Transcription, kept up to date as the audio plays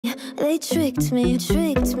They tricked me,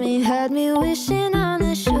 had me wishing on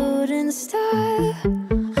a shooting star.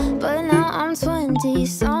 But now I'm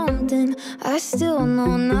 20-something, I still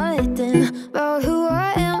know nothing about who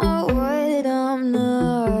I am or what I'm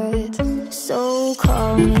not. So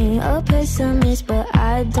call me a pessimist, but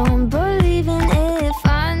I don't believe in it.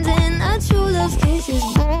 Finding a true love case is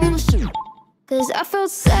bullshit. Cause I felt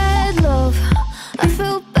sad love, I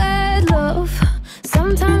felt bad love,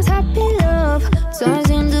 sometimes happy love turns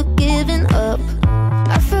into giving up.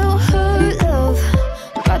 I felt hurt love,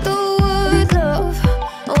 by the word love.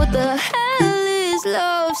 What the hell is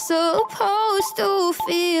love supposed to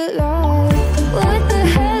feel like? What the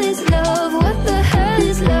hell is love? What the hell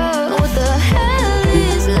is love? What the hell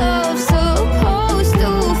is love supposed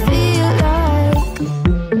to feel like?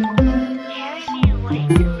 Carry me away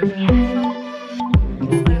to the castle,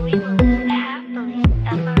 where we will live happily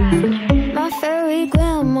ever after. My fairy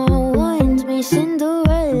grandma warned me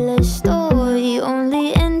Cinderella's story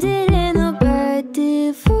only ended in a bad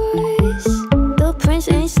divorce. The prince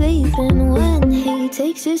ain't sleeping when he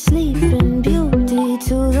takes his sleeping beauty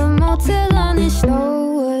to the motel on his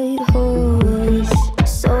snow-white horse.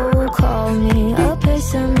 So call me a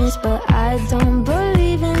pessimist, but I don't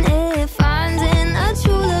believe in it. Finding a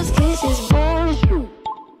true love's kiss is bullshit.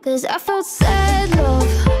 Cause I felt sad love,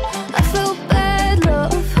 I felt bad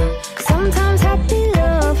love, sometimes happy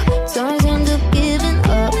love turns into giving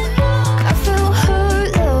up. I felt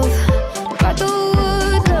hurt love, by the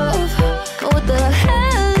word love. What the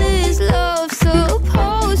hell is love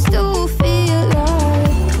supposed to feel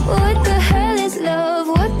like? What the hell is love?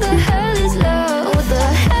 What the hell is love? What the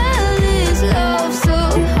hell is love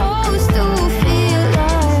supposed to feel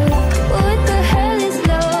like? What the hell is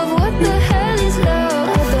love? What the hell is love?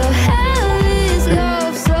 What the hell is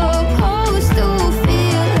love supposed to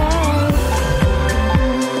feel like?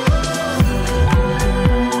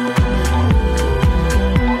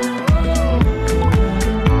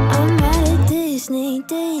 I'm mad at Disney.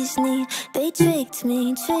 They tricked me.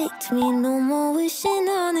 No more wishing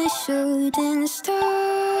on a shooting star.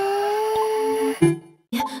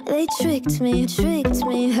 They tricked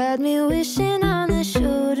me, had me wishing on a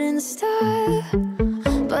shooting star.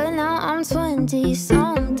 But now I'm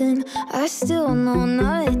 20-something, I still know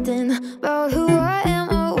nothing about who I am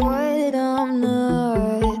or what I'm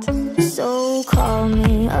not. So call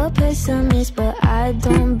me a pessimist, but I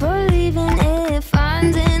don't believe in it.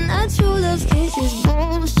 Finding a true love's kiss is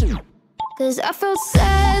bullshit. Cause I felt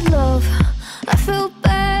sad love, I felt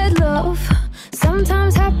bad love,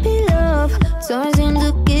 sometimes happy love turns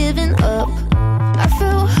into giving up. I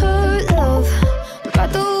felt hurt love, by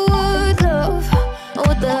the word love.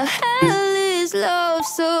 What the hell is love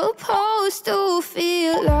supposed to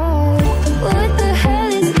feel like? What the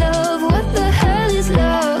hell is love? What the hell is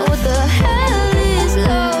love? What the hell is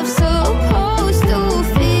love supposed to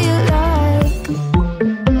feel like?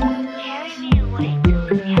 Carry me away to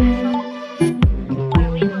the castle, where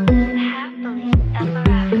we will live happily ever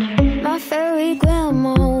after. My fairy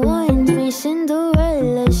grandma warned me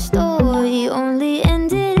Cinderella's story only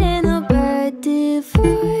ended in a bad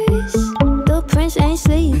divorce. The prince ain't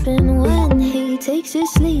sleeping when he takes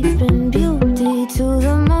his sleeping beauty to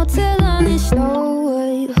the motel on his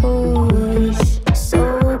snow-white horse.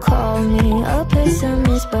 So call me a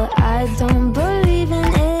pessimist, but I don't believe in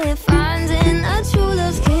it. Finding a true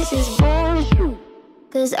love's kiss is bullshit.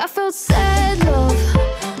 Cause I felt sad love,